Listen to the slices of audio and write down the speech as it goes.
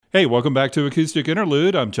Hey, welcome back to Acoustic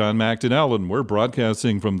Interlude. I'm John McDonnell, and we're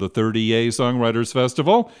broadcasting from the 30A Songwriters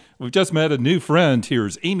Festival. We've just met a new friend.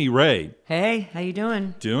 Here's Amy Ray. Hey, how you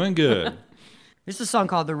doing? Doing good. This is a song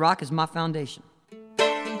called The Rock Is My Foundation. Get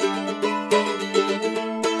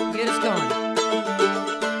us going.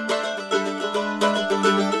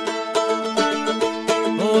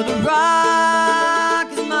 Oh, the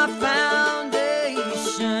rock is my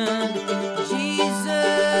foundation.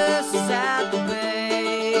 Jesus is at the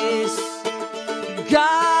base.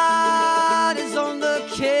 God is on the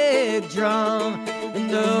kick drum, and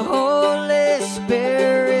the Holy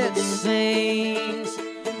Spirit sings.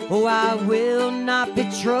 Oh, I will not be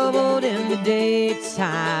troubled in the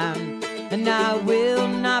daytime, and I will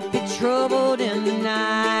not be troubled in the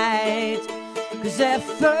night, 'cause that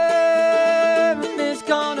firmament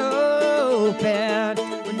gonna open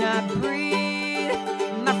when I breathe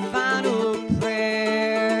my final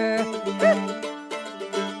prayer.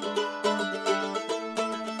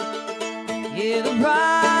 Yeah, the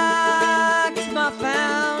rock is my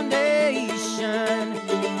foundation.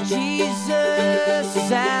 Jesus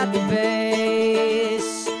is at the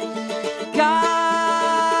base.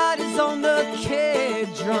 God is on the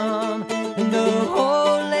kick drum, and the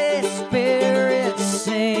Holy Spirit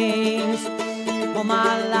sings. All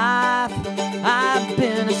my life I've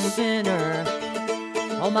been a sinner.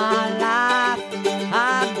 All my life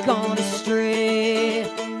I've gone astray.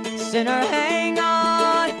 Sinner, hang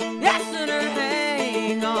on. Yes, sinner,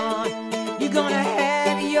 hang on. You're gonna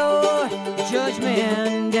have your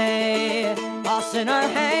judgment day. Oh, sinner,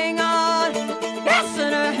 hang on. Yes,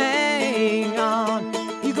 sinner, hang on.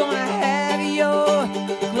 You're gonna have your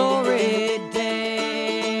glory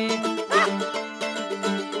day. Ah!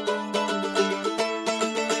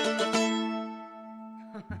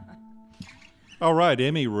 All right,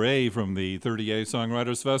 Amy Ray from the 30A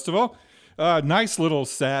Songwriters Festival. Nice little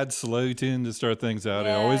sad, slow tune to start things out.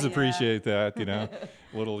 I always appreciate that, a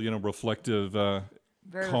little, reflective, Very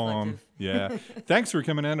calm. reflective. Yeah. Thanks for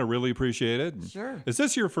coming in. I really appreciate it. Sure. Is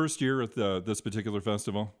this your first year at this particular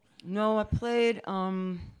festival? No, I played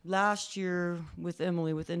last year with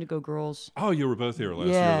Emily with Indigo Girls. Oh, you were both here last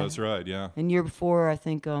year. Yeah. That's right. Yeah. And year before, I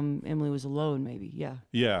think Emily was alone, maybe. Yeah.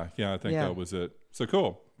 Yeah. I think Yeah. that was it. So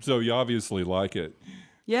cool. So you obviously like it.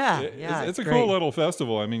 Yeah. It's a great. cool little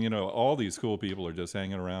festival. I mean, all these cool people are just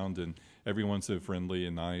hanging around, and everyone's so friendly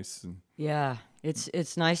and nice. And Yeah.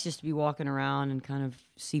 It's nice just to be walking around and kind of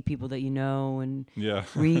see people that you know and yeah,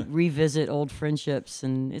 revisit old friendships,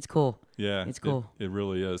 and it's cool. yeah, It's cool. It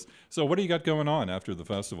really is. So, what do you got going on after the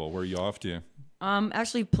festival? Where are you off to?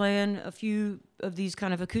 Actually playing a few of these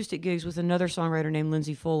kind of acoustic gigs with another songwriter named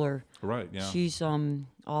Lindsay Fuller. Right. Yeah. She's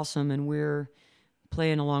awesome, and we're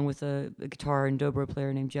playing along with a guitar and dobro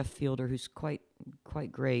player named Jeff Fielder, who's quite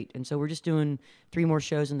great. And so we're just doing 3 more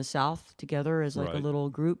shows in the South together as like a Right. little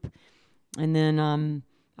group. And then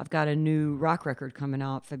I've got a new rock record coming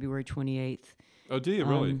out February 28th. Oh, do you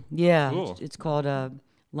really? Yeah, Cool. it's called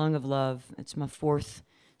Lung of Love. It's my 4th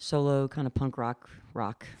solo kind of punk rock,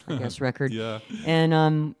 I guess, record. Yeah.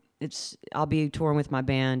 And I'll be touring with my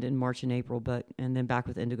band in March and April, and then back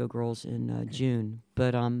with Indigo Girls in June.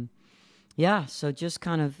 But yeah, so just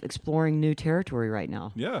kind of exploring new territory right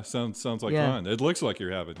now. Yeah. Sounds like Yeah. fun. It looks like you're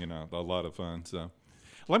having a lot of fun. So,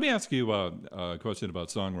 let me ask you a question about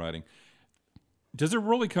songwriting. Does it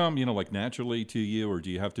really come, like naturally to you, or do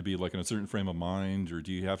you have to be like in a certain frame of mind, or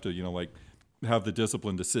do you have to, like have the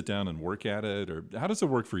discipline to sit down and work at it, or how does it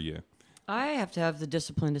work for you? I have to have the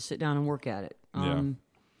discipline to sit down and work at it. Yeah.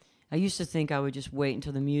 I used to think I would just wait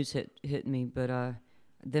until the muse hit me, but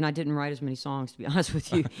then I didn't write as many songs, to be honest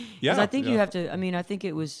with you. Yeah, I think yeah. you have to. I mean, I think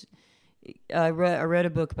it was. I read a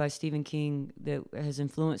book by Stephen King that has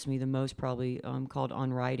influenced me the most, probably called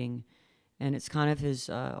On Writing, and it's kind of his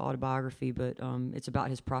autobiography, but it's about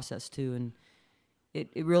his process too. And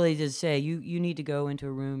it really does say you need to go into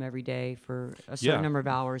a room every day for a certain Yeah. number of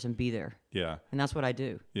hours and be there. Yeah. And that's what I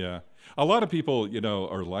do. Yeah. A lot of people,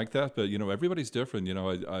 are like that, but, everybody's different.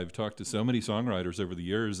 I've talked to so many songwriters over the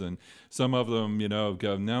years, and some of them,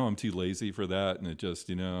 go, no, I'm too lazy for that. And it just,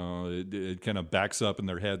 it kind of backs up in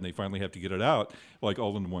their head, and they finally have to get it out like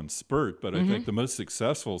all in one spurt. But I think the most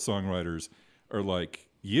successful songwriters are like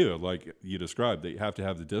you described. They have to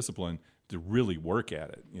have the discipline to really work at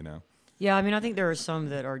it, Yeah, I mean, I think there are some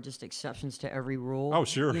that are just exceptions to every rule. Oh,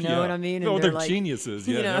 sure. You know what I mean? Oh, And they're like, geniuses,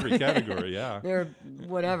 you in know. every category, yeah. They're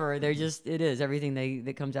whatever. They're just, it is. Everything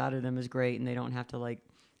that comes out of them is great, and they don't have to, like,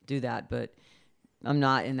 do that. But I'm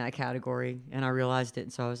not in that category, and I realized it.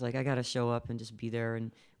 And so I was like, I got to show up and just be there.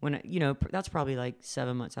 And when, that's probably like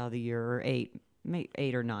 7 months out of the year, or 8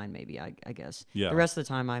 or 9 maybe, I guess. Yeah. The rest of the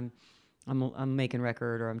time, I'm I'm making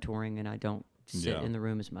record or I'm touring, and I don't sit in the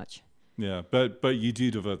room as much. Yeah, but you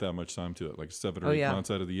do devote that much time to it, like 7 or 8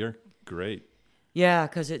 months out of the year. Great. Yeah,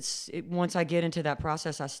 because once I get into that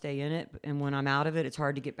process, I stay in it, and when I'm out of it, it's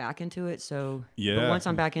hard to get back into it. So, but once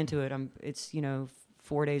I'm back into it, it's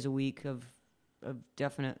 4 days a week of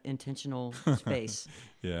definite intentional space.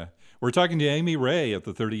 Yeah, we're talking to Amy Ray at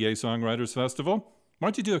the 38 Songwriters Festival. Why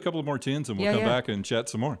don't you do a couple of more tunes, and we'll come back and chat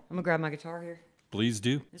some more. I'm gonna grab my guitar here. Please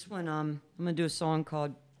do. This one, I'm gonna do a song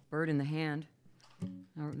called "Bird in the Hand."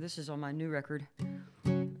 Now, this is on my new record.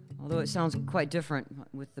 Although it sounds quite different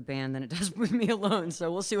with the band than it does with me alone,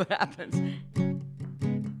 so we'll see what happens.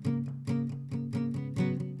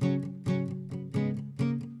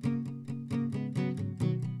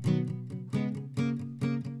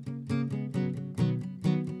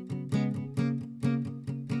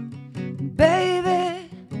 Baby,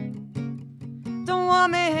 don't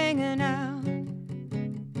want me hanging out,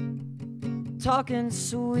 talking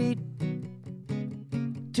sweet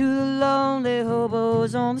to the lonely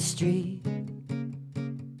hobos on the street.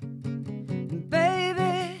 And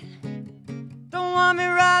baby, don't want me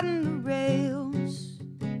riding the rails,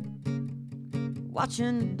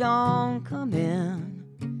 watching the dawn come in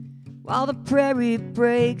while the prairie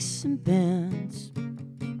breaks and bends.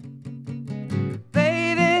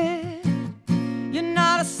 Baby, you're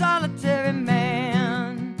not a solitary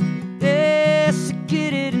man. Yes,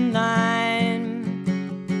 get it in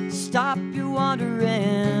line, stop your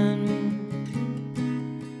wandering.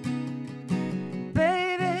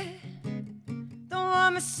 Baby, don't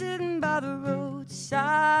want me sitting by the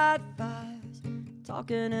roadside fires,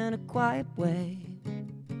 talking in a quiet way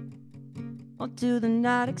until the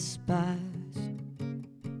night expires.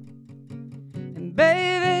 And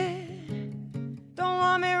baby, don't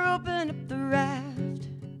want me roping up the raft,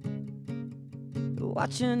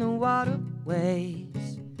 watching the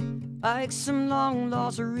waterways like some long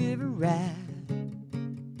lost river rat.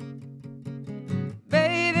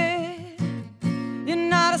 Baby, you're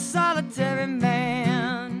not a solitary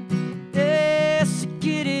man. Yes,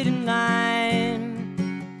 get it in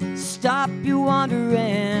line, stop your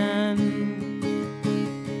wandering.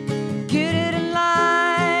 Get it in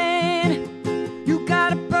line, you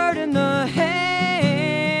got a bird in the hand.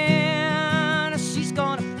 She's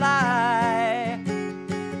gonna fly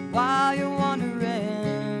while you're wandering.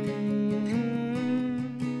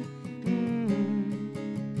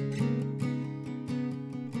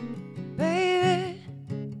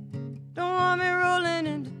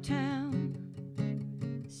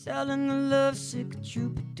 Selling the lovesick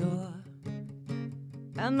troubadour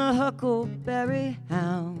and the huckleberry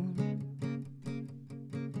hound.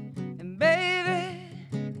 And baby,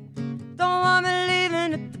 don't want me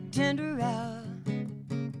leaving at the tender hour,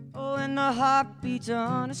 oh, and the heart beats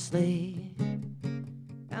honestly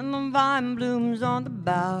and the vine blooms on the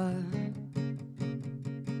bower.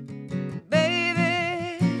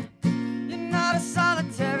 Baby, you're not a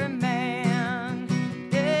solitary man.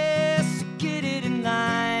 Yes, get it in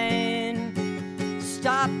line,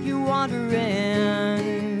 stop you wandering.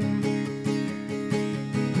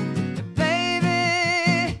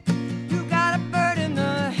 Baby, you got a bird in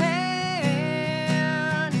the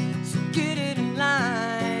hand, so get it in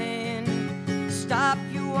line, stop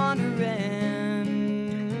you wandering.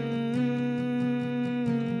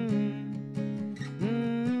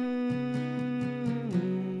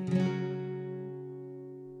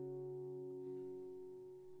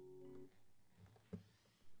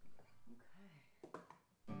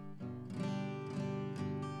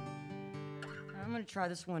 I'm gonna try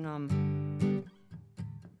this one.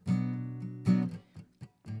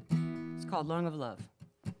 It's called "Lung of Love."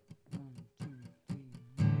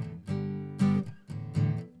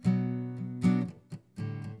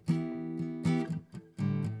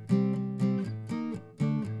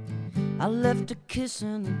 I left a kiss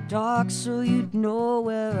in the dark so you'd know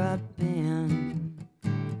where I'd been.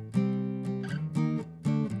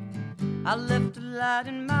 I left a light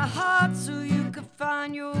in my heart so you could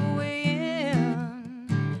find your way in.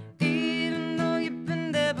 Even though you've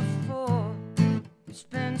been there before, it's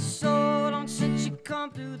been so long since you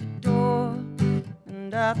come through the door.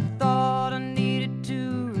 And I thought I needed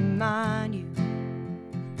to remind you,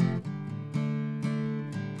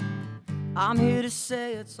 I'm here to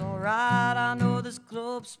say it's alright. I know this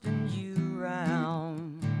globe spins you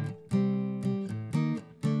round,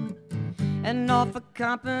 and offer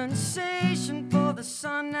compensation for the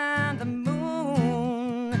sun and the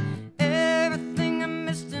moon, everything I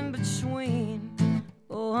missed in between.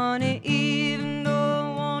 Oh honey, even though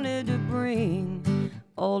I wanted to bring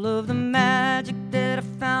all of the magic that I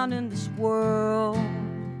found in this world,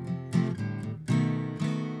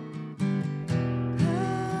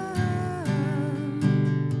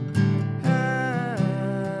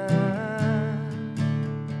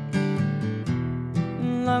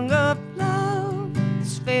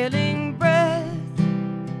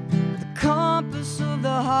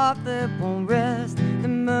 heart that won't rest. The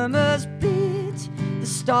murmurs beat, the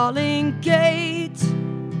stalling gate,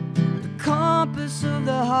 the compass of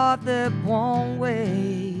the heart that won't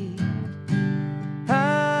wait.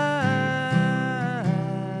 I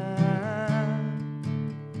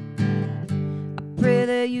pray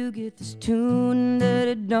that you get this tune, that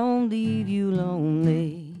it don't leave you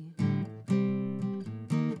lonely.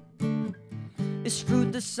 This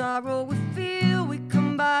fruit, the sorrow we feel, we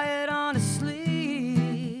come by it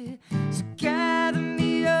honestly. So gather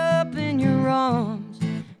me up in your arms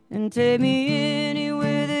and take me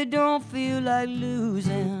anywhere that don't feel like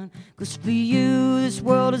losing. 'Cause for you, this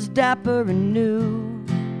world is dapper and new.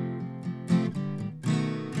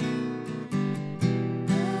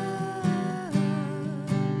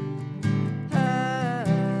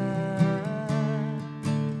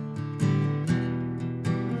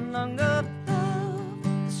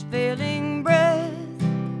 Failing breath,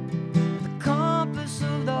 the compass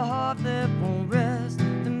of the heart that won't rest.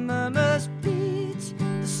 The murmurs beat,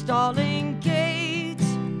 the stalling gate,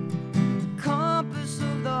 the compass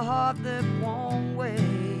of the heart that won't wait.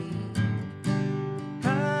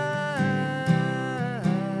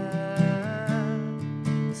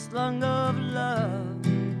 Slung of love,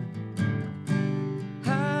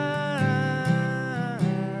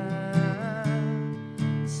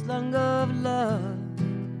 slung of love,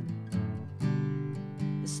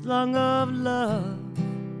 slung of love,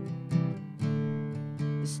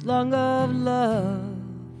 slung of love.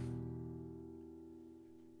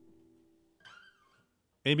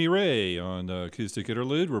 Amy Ray on Acoustic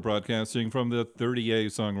Interlude. We're broadcasting from the 30A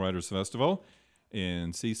Songwriters Festival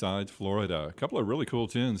in Seaside, Florida. A couple of really cool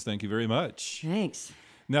tunes. Thank you very much. Thanks.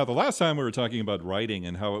 Now, the last time we were talking about writing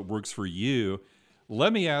and how it works for you,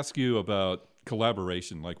 let me ask you about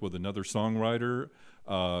collaboration, like with another songwriter.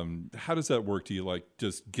 How does that work? Do you like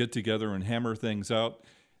just get together and hammer things out?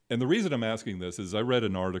 And the reason I'm asking this is I read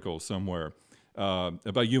an article somewhere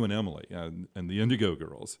about you and Emily and the Indigo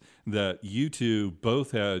Girls, that you two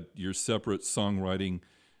both had your separate songwriting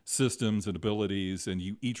systems and abilities, and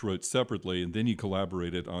you each wrote separately, and then you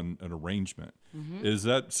collaborated on an arrangement. Mm-hmm. Is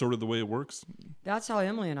that sort of the way it works? That's how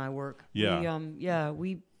Emily and I work. Yeah.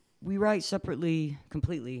 We write separately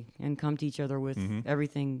completely and come to each other with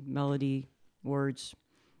everything, melody, words,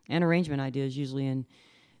 and arrangement ideas usually, and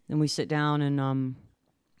then we sit down and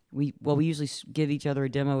we usually give each other a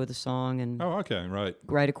demo of the song and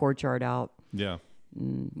write a chord chart out,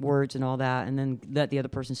 words and all that, and then let the other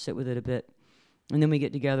person sit with it a bit, and then we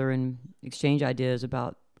get together and exchange ideas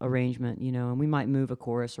about arrangement, and we might move a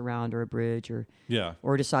chorus around or a bridge or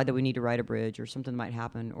decide that we need to write a bridge or something might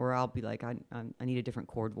happen, or I'll be like, I need a different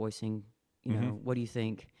chord voicing, what do you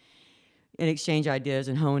think? And exchange ideas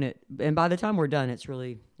and hone it. And by the time we're done, it's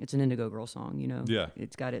an Indigo Girl song, Yeah.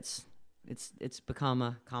 It's become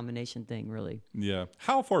a combination thing, really. Yeah.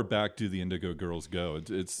 How far back do the Indigo Girls go?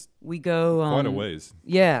 We go quite a ways.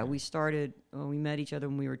 Yeah, we met each other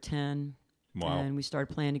when we were 10. Wow. And we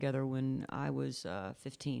started playing together when I was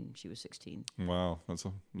 15. She was 16. Wow. That's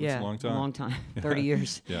a long time. A long time. 30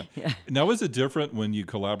 years. Yeah. Now, is it different when you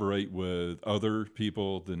collaborate with other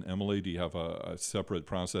people than Emily? Do you have a separate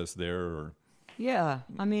process there? Or? Yeah.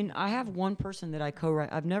 I mean, I have one person that I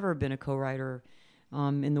co-write. I've never been a co-writer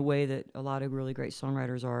in the way that a lot of really great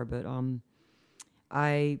songwriters are, but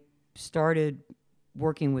I started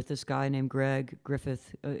working with this guy named Greg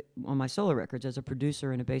Griffith on my solo records as a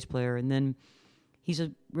producer and a bass player, and then he's a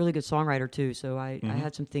really good songwriter too. So I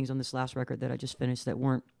had some things on this last record that I just finished that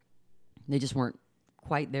just weren't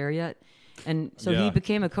quite there yet, and so he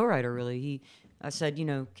became a co-writer. Really, I said,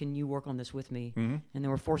 can you work on this with me? Mm-hmm. And there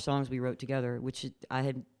were 4 songs we wrote together, which I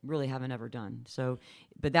haven't ever done. So,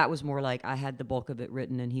 but that was more like I had the bulk of it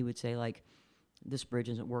written, and he would say like, this bridge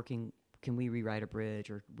isn't working. Can we rewrite a bridge,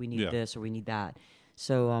 or we need this, or we need that.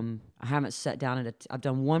 So I haven't sat down I've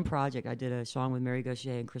done one project. I did a song with Mary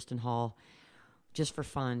Gauthier and Kristen Hall, just for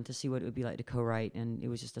fun to see what it would be like to co-write, and it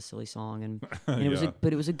was just a silly song, and it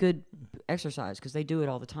was a good exercise because they do it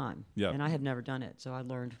all the time. Yeah. And I had never done it, so I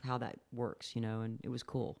learned how that works, and it was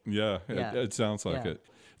cool. Yeah. It sounds like it.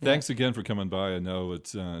 Thanks again for coming by. I know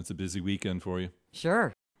it's a busy weekend for you.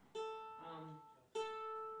 Sure.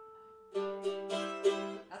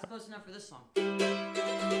 That's close enough for this song.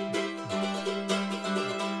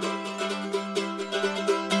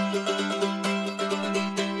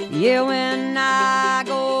 Yeah, when I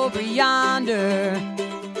go over yonder,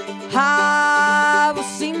 I will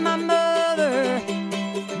see my mother,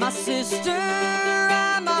 my sister,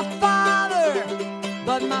 and my father.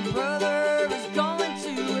 But my brother is going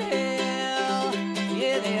to hell.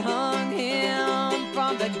 Yeah, they hung him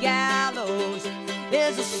from the gallows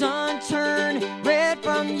as the sun turned red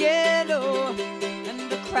from yellow.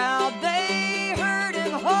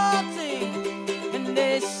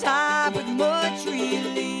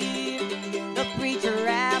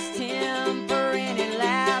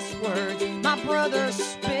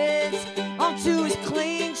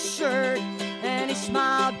 clean shirt, and he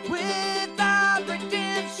smiled without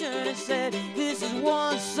redemption and said, this is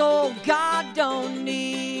one soul God don't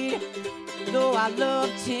need. Though I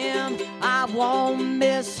loved him, I won't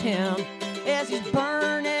miss him, as he's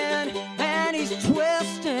burning and he's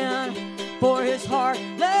twisting for his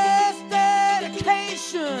heartless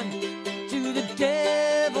dedication to the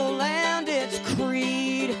devil and its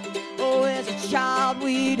creed. Oh, as a child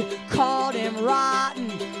we'd called him rotten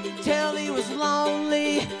till he was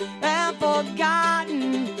lonely and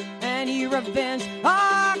forgotten, and he revenged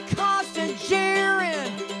our constant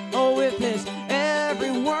jeering, oh, with his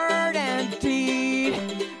every word and deed.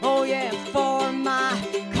 Oh yeah, for my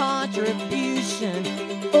contribution,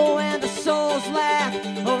 oh, and the soul's lack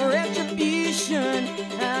of retribution,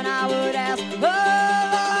 and I would ask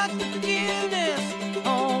Lord's forgiveness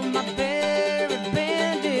on my very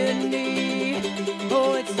bended knee.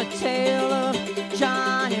 Oh, it's the tale of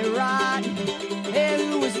Johnny Rotten,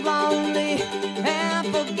 who was lonely and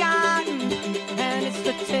forgotten, and it's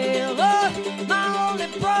the tale of my only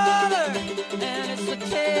brother, and it's the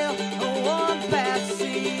tale of one bad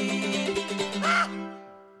seed. Ah!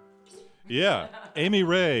 Yeah, Amy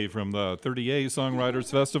Ray from the 30A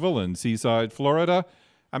Songwriters Festival in Seaside, Florida.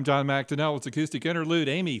 I'm John McDonnell. It's Acoustic Interlude.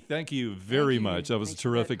 Amy, thank you very much. That was a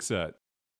terrific set.